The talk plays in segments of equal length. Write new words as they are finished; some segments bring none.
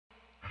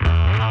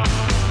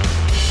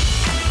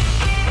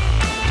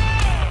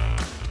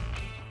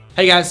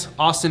Hey guys,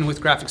 Austin with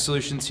Graphic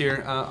Solutions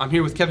here. I'm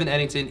here with Kevin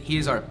Eddington. He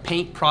is our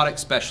paint product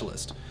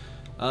specialist.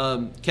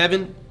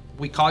 Kevin,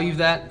 we call you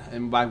that,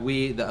 and by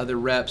we, the other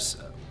reps,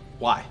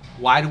 why?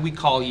 Why do we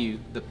call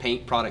you the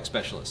paint product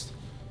specialist?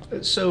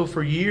 So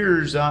for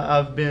years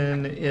I've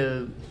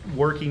been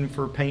working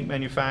for paint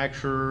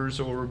manufacturers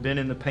or been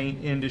in the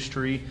paint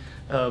industry,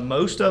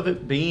 most of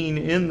it being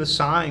in the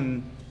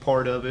sign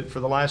part of it. For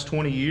the last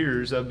 20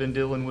 years I've been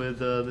dealing with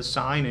the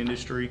sign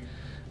industry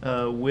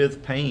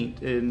with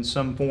paint in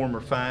some form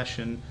or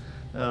fashion.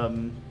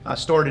 I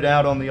started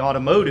out on the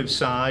automotive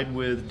side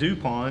with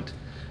DuPont,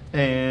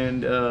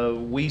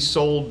 and we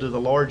sold to the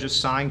largest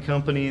sign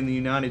company in the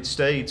United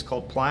States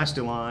called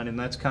Plastiline, and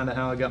that's kind of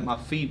how I got my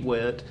feet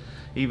wet,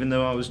 even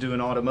though I was doing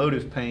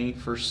automotive paint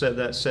for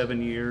that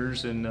 7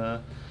 years. And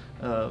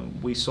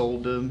we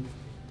sold to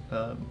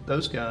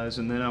those guys,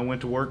 and then I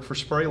went to work for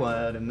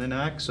Spraylad, and then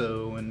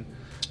AXO, and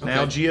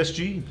now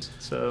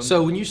GSG.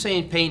 So when you're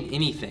saying paint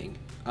anything,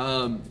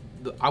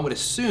 I would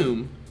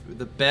assume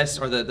the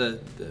best or the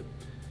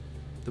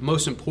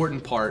most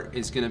important part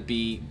is going to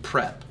be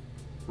prep,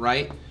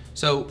 right?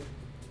 So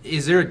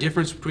is there a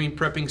difference between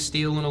prepping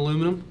steel and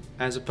aluminum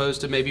as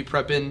opposed to maybe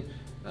prepping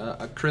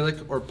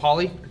acrylic or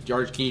poly?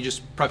 Or can you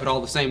just prep it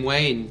all the same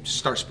way and just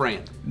start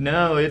spraying?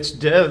 No,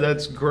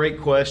 that's a great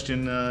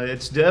question.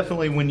 It's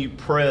definitely when you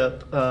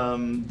prep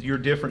your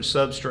different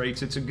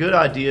substrates, it's a good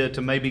idea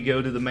to maybe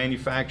go to the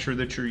manufacturer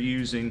that you're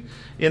using.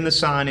 In the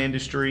sign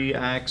industry,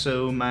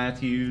 AXO,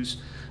 Matthews,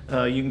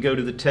 you can go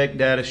to the tech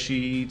data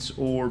sheets,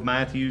 or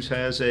Matthews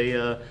has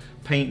a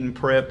paint and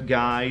prep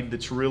guide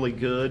that's really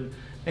good.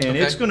 And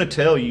it's going to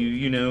tell you,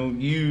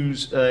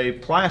 use a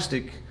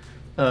plastic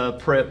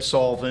prep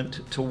solvent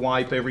to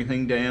wipe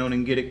everything down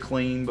and get it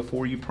clean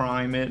before you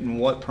prime it, and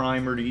what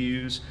primer to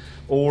use.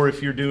 Or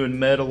if you're doing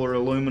metal or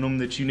aluminum,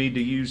 that you need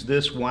to use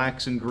this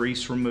wax and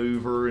grease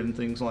remover and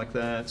things like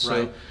that.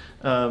 So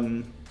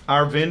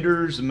our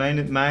vendors,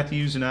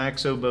 Matthews and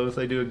AXO both,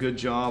 they do a good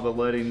job of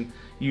letting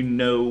you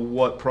know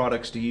what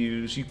products to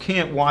use. You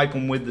can't wipe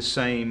them with the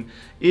same.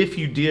 If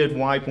you did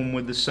wipe them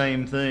with the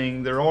same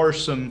thing, there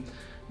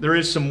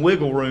is some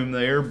wiggle room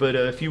there, but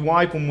if you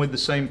wipe them with the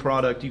same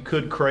product, you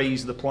could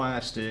craze the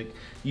plastic.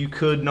 You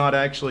could not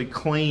actually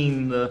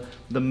clean the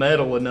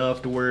metal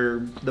enough to where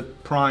the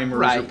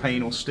primers or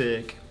paint will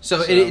stick.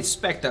 So it's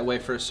spec'd that way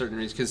for a certain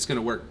reason, because it's going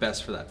to work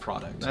best for that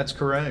product. That's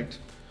correct.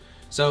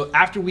 So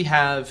after we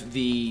have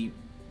the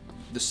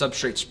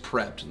substrates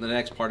prepped, the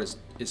next part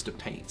is to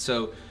paint.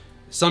 So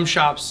some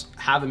shops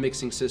have a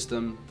mixing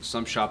system,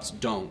 some shops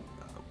don't.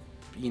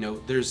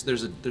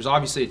 There's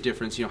obviously a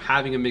difference.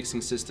 Having a mixing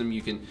system,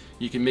 you can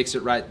mix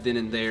it right then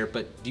and there,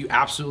 but do you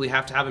absolutely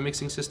have to have a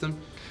mixing system?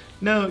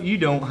 No, you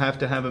don't have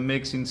to have a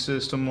mixing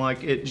system.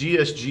 Like at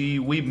GSG,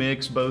 we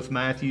mix both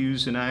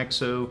Matthews and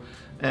AXO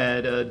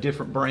at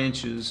different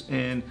branches,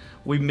 and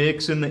we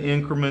mix in the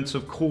increments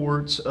of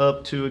quarts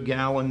up to a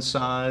gallon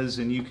size,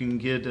 and you can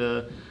get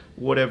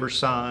whatever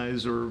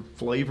size or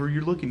flavor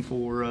you're looking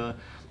for.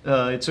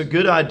 It's a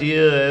good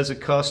idea as a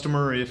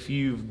customer, if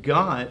you've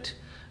got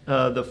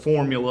the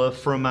formula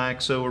from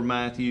AXO or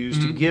Matthews,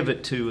 to give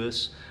it to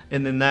us,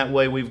 and then that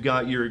way we've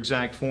got your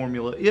exact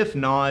formula. If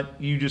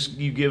not, you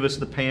give us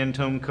the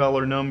Pantone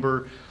color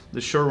number, the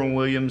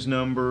Sherwin-Williams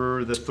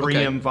number, the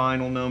 3M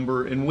vinyl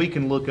number, and we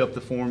can look up the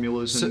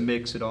formulas and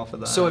mix it off of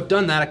that. So I've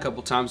done that a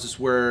couple times. Is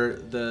where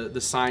the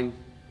sign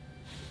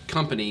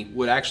company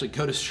would actually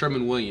go to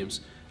Sherwin-Williams,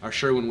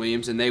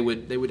 and they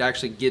would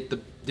actually get the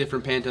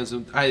different Pantones.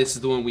 And, this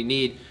is the one we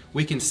need.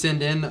 We can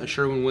send in a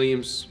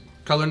Sherwin-Williams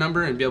color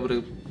number and be able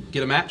to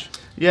get a match?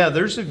 Yeah,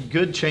 there's a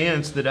good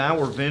chance that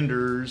our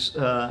vendors,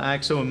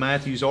 AXO and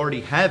Matthews,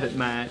 already have it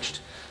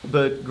matched,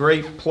 but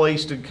great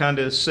place to kind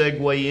of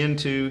segue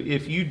into,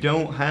 if you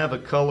don't have a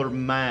color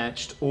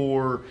matched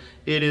or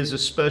it is a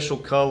special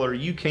color,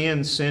 you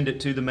can send it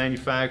to the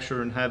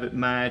manufacturer and have it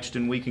matched,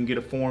 and we can get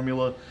a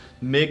formula,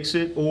 mix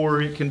it,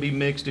 or it can be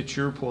mixed at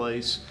your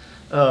place.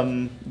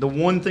 The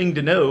one thing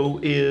to know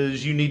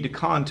is you need to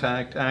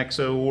contact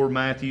AXO or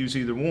Matthews,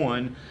 either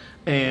one,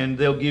 and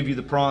they'll give you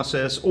the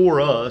process,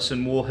 or us,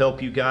 and we'll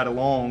help you guide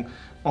along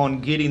on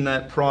getting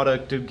that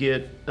product to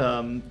get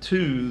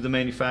to the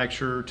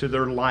manufacturer, to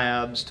their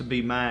labs, to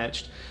be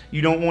matched.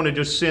 You don't want to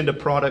just send a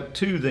product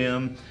to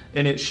them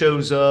and it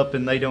shows up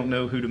and they don't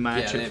know who to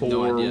match it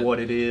for, or what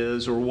it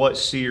is, or what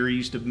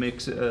series to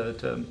mix it,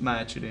 to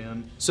match it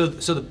in. So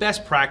the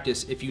best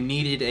practice, if you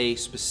needed a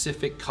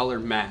specific color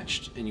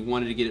matched and you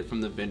wanted to get it from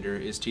the vendor,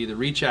 is to either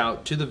reach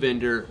out to the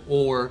vendor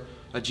or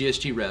a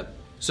GSG rep.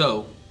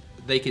 So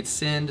they could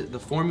send the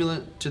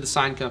formula to the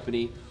sign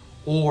company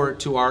or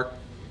to our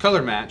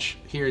color match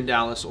here in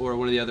Dallas or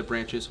one of the other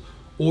branches,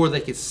 or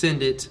they could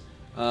send it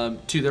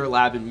to their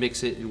lab and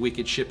mix it, and we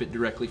could ship it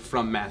directly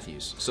from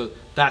Matthews. So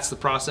that's the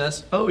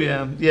process? Oh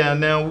yeah.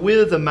 Now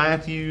with a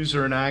Matthews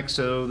or an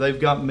AXO, they've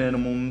got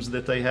minimums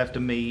that they have to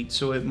meet,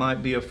 so it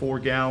might be a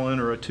 4-gallon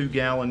or a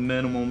 2-gallon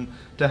minimum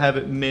to have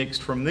it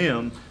mixed from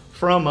them.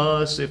 From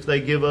us, if they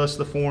give us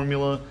the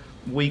formula,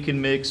 we can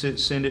mix it,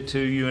 send it to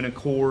you in a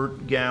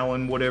quart,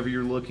 gallon, whatever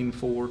you're looking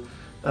for.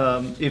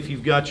 If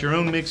you've got your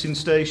own mixing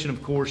station,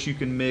 of course, you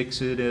can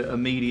mix it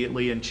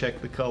immediately and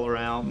check the color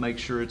out, make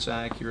sure it's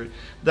accurate.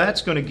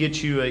 That's going to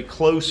get you a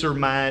closer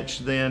match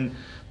than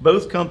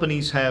both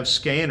companies have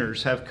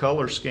scanners, have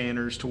color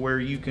scanners, to where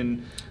you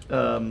can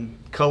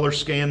color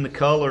scan the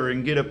color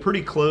and get a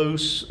pretty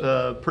close,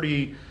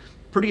 pretty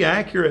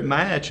accurate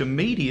match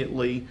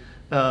immediately.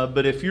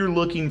 But if you're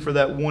looking for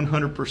that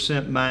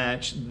 100%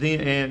 match,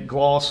 then and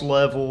gloss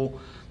level,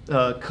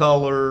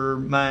 color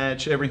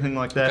match, everything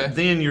like that, okay,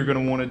 then you're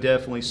going to want to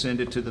definitely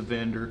send it to the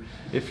vendor.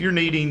 If you're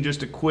needing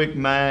just a quick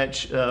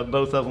match,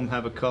 both of them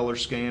have a color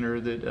scanner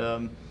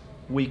that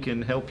we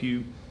can help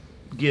you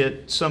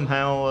get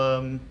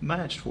somehow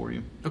matched for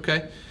you.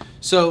 Okay.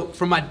 So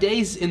from my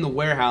days in the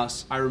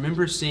warehouse, I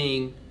remember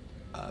seeing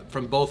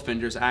from both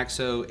vendors,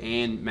 AXO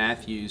and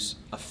Matthews,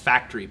 a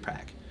factory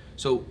pack.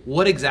 So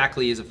what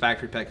exactly is a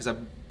factory pack? Because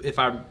if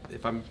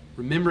I'm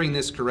remembering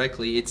this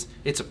correctly,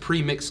 it's a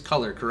pre-mixed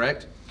color,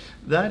 correct?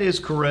 That is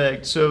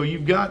correct. So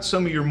you've got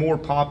some of your more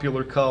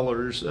popular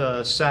colors,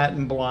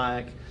 satin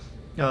black,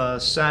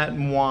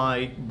 satin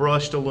white,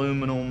 brushed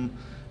aluminum,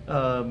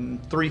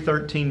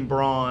 313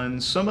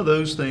 bronze. Some of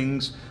those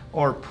things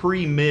are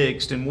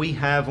pre-mixed, and we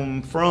have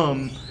them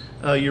from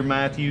your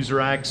Matthews or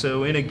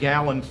AXO in a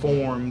gallon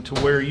form, to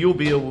where you'll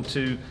be able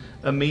to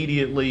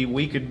immediately,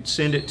 we could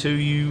send it to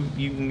you.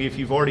 You can, if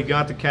you've already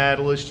got the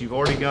catalyst, you've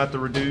already got the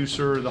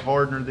reducer or the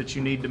hardener that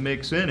you need to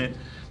mix in it,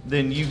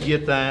 then you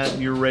get that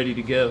and you're ready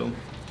to go.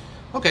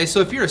 Okay,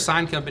 so if you're a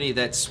sign company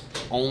that's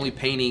only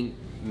painting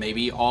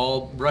maybe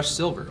all brushed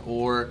silver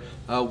or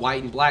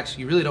white and blacks,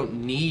 you really don't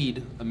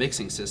need a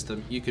mixing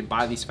system. You can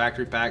buy these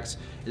factory packs,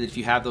 and if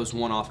you have those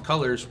one-off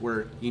colors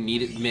where you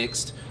need it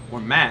mixed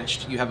or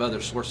matched, you have other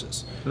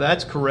sources.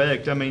 That's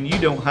correct. I mean, you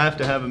don't have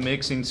to have a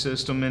mixing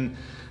system, and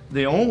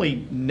the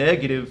only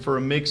negative for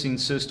a mixing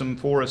system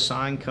for a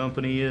sign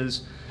company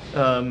is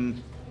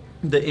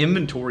the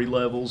inventory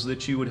levels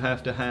that you would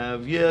have to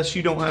have. Yes,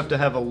 you don't have to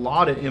have a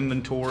lot of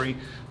inventory,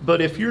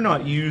 but if you're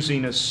not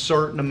using a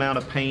certain amount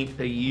of paint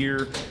a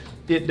year,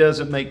 it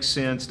doesn't make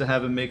sense to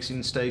have a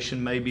mixing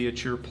station maybe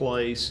at your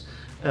place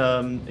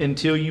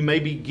until you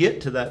maybe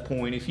get to that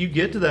point. If you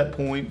get to that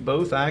point,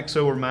 both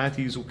AXO or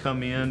Matthews will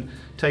come in,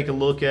 take a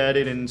look at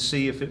it, and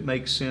see if it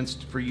makes sense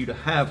for you to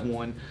have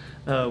one.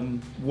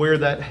 Where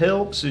that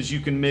helps is you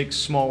can mix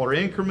smaller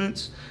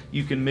increments,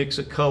 you can mix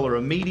a color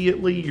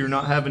immediately, you're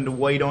not having to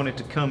wait on it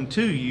to come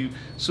to you.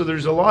 So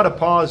there's a lot of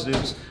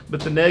positives, but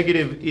the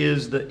negative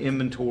is the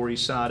inventory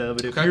side of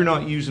it. If you're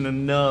not using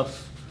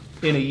enough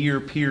in a year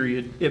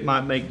period, it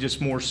might make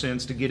just more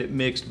sense to get it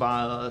mixed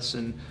by us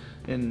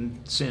and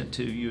sent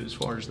to you as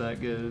far as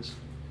that goes.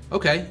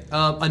 Okay,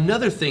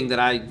 another thing that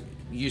I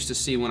used to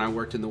see when I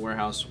worked in the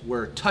warehouse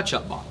were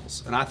touch-up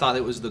bottles, and I thought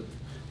it was the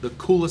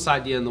coolest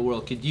idea in the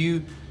world. Could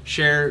you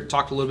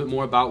talk a little bit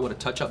more about what a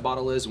touch-up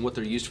bottle is and what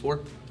they're used for?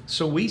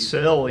 So we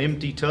sell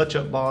empty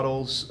touch-up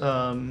bottles.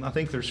 I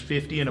think there's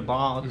 50 in a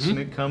box, and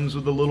it comes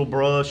with a little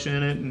brush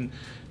in it and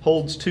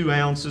holds 2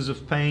 ounces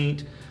of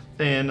paint.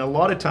 And a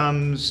lot of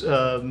times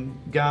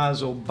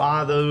guys will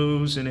buy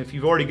those, and if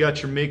you've already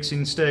got your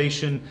mixing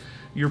station,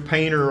 your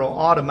painter will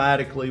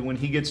automatically, when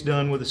he gets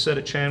done with a set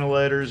of channel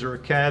letters or a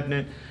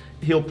cabinet,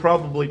 he'll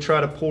probably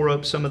try to pour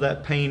up some of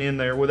that paint in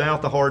there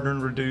without the hardener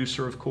and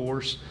reducer, of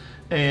course,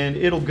 and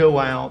it'll go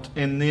out.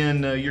 And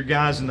then your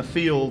guys in the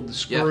field, the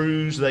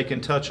screws, they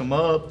can touch them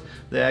up.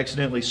 They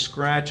accidentally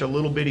scratch a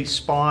little bitty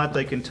spot,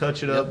 they can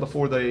touch it up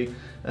before they,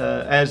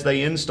 as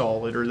they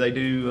install it, or they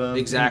do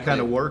any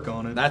kind of work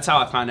on it. That's how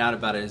I found out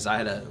about it. Is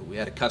we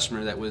had a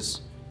customer that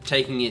was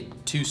taking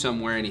it to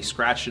somewhere, and he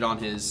scratched it on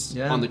his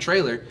on the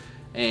trailer.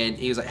 And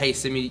he was like, hey,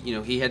 send me,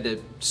 he had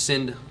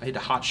to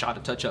hot shot a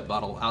touch-up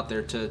bottle out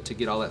there to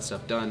get all that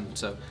stuff done.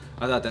 So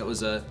I thought that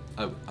was a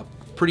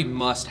pretty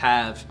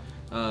must-have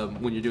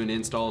when you're doing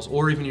installs,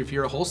 or even if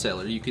you're a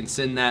wholesaler, you can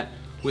send that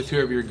with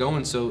whoever you're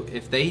going, so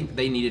if they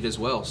need it as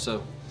well.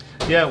 So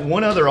yeah,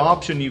 one other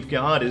option you've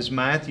got is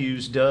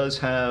Matthews does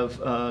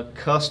have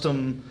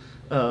custom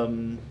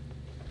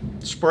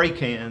spray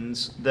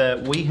cans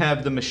that we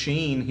have the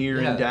machine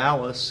here in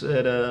Dallas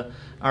at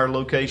our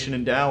location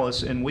in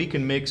Dallas, and we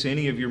can mix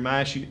any of your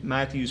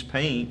Matthews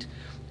paint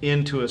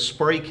into a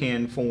spray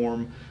can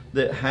form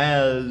that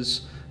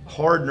has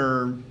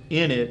hardener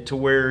in it, to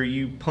where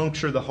you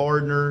puncture the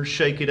hardener,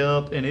 shake it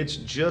up, and it's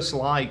just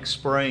like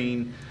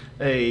spraying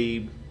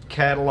a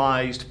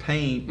catalyzed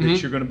paint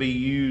that you're going to be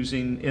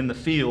using in the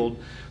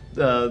field.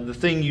 The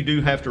thing you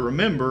do have to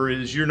remember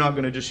is you're not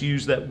going to just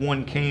use that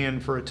one can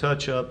for a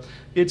touch-up.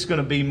 It's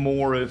going to be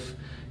more if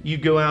you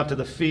go out to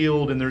the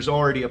field and there's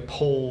already a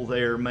pole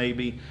there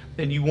maybe,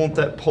 and you want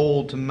that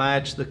pole to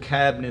match the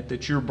cabinet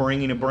that you're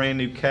bringing a brand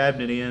new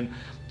cabinet in.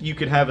 You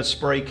could have a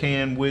spray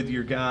can with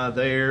your guy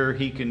there.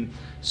 He can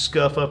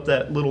scuff up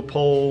that little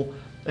pole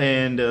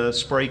and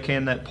spray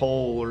can that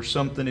pole or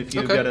something if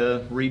you've got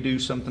to redo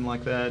something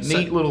like that. So,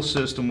 neat little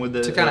system with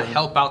the, to kind of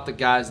help out the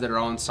guys that are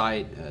on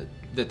site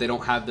that they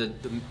don't have the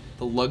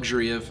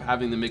luxury of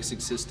having the mixing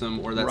system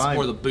or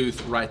or the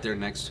booth right there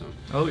next to them.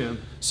 Oh yeah.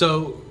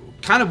 So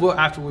kind of what,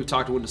 after we've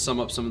talked, I wanted to sum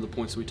up some of the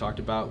points that we talked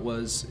about,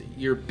 was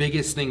your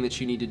biggest thing that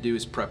you need to do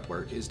is prep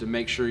work, is to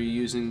make sure you're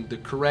using the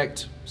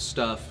correct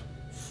stuff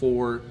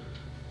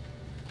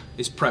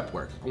is prep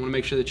work. I want to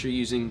make sure that you're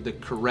using the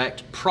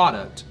correct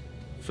product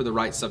for the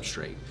right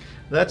substrate.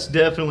 That's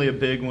definitely a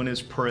big one, is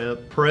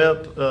prep.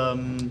 Prep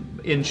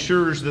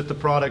ensures that the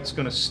product's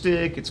going to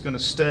stick, it's going to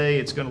stay,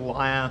 it's going to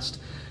last,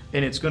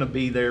 and it's going to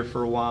be there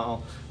for a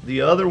while.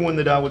 The other one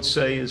that I would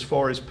say, as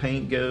far as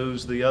paint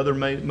goes, the other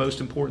most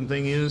important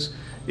thing is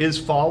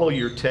follow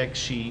your tech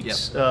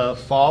sheets. Yep.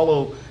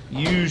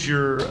 Use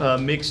your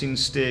mixing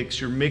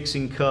sticks, your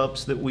mixing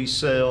cups that we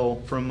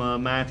sell from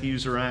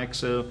Matthews or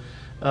AXO.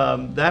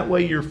 That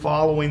way you're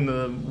following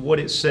what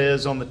it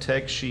says on the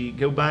tech sheet.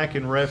 Go back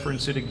and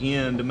reference it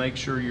again to make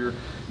sure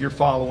you're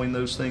following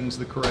those things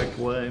the correct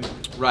way.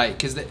 Right,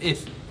 because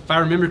if I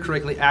remember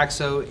correctly,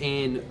 AXO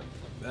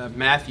and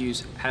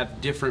Matthews have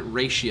different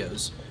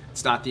ratios.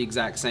 It's not the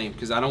exact same,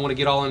 because I don't want to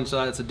get all into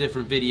that. It's a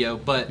different video,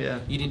 but yeah,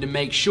 you need to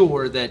make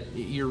sure that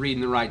you're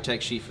reading the right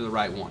tech sheet for the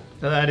right one.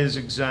 That is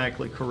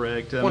exactly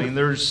correct. I mean,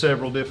 there's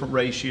several different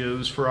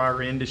ratios for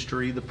our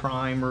industry, the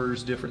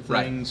primers, different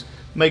things.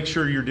 Right. Make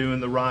sure you're doing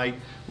the right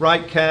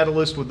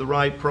catalyst with the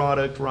right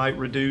product, right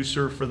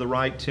reducer for the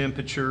right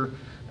temperature,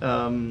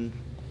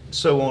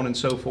 so on and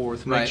so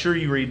forth. Make sure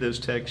you read those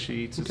tech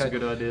sheets. It's a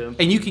good idea.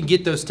 And you can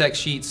get those tech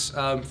sheets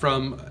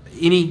from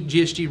any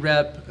GSG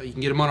rep. You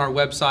can get them on our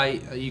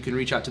website. You can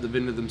reach out to the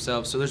vendor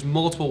themselves. So there's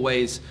multiple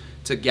ways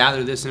to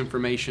gather this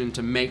information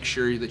to make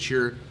sure that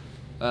you're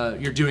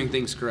doing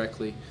things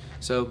correctly.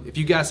 So if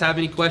you guys have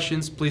any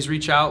questions, please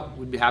reach out.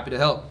 We'd be happy to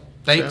help.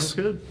 Thanks. Sounds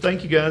good.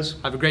 Thank you, guys.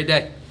 Have a great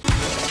day.